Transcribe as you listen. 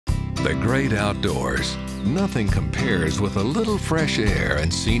The great outdoors. Nothing compares with a little fresh air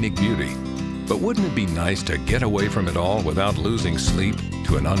and scenic beauty. But wouldn't it be nice to get away from it all without losing sleep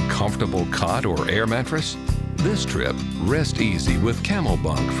to an uncomfortable cot or air mattress? This trip, rest easy with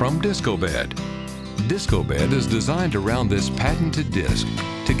Cam-O-Bunk from Disco-Bed. Disco-Bed is designed around this patented disc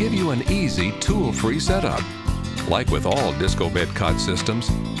to give you an easy, tool-free setup. Like with all Disco-Bed cot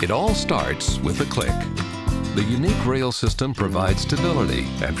systems, it all starts with a click. The unique rail system provides stability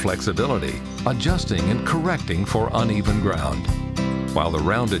and flexibility, adjusting and correcting for uneven ground, while the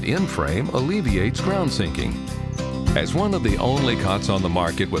rounded end frame alleviates ground sinking. As one of the only cots on the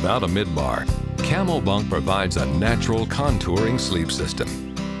market without a midbar, Cam-O-Bunk provides a natural contouring sleep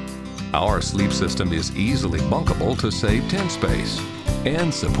system. Our sleep system is easily bunkable to save tent space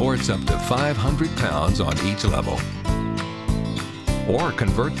and supports up to 500 pounds on each level. Or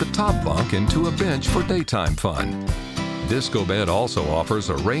convert the top bunk into a bench for daytime fun. Disco-Bed also offers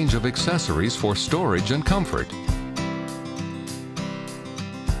a range of accessories for storage and comfort.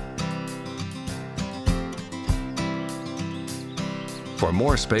 For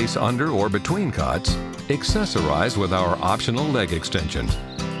more space under or between cots, accessorize with our optional leg extensions.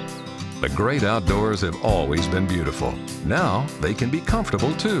 The great outdoors have always been beautiful. Now they can be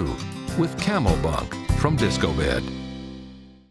comfortable too, with Cam-O-Bunk from Disco-Bed.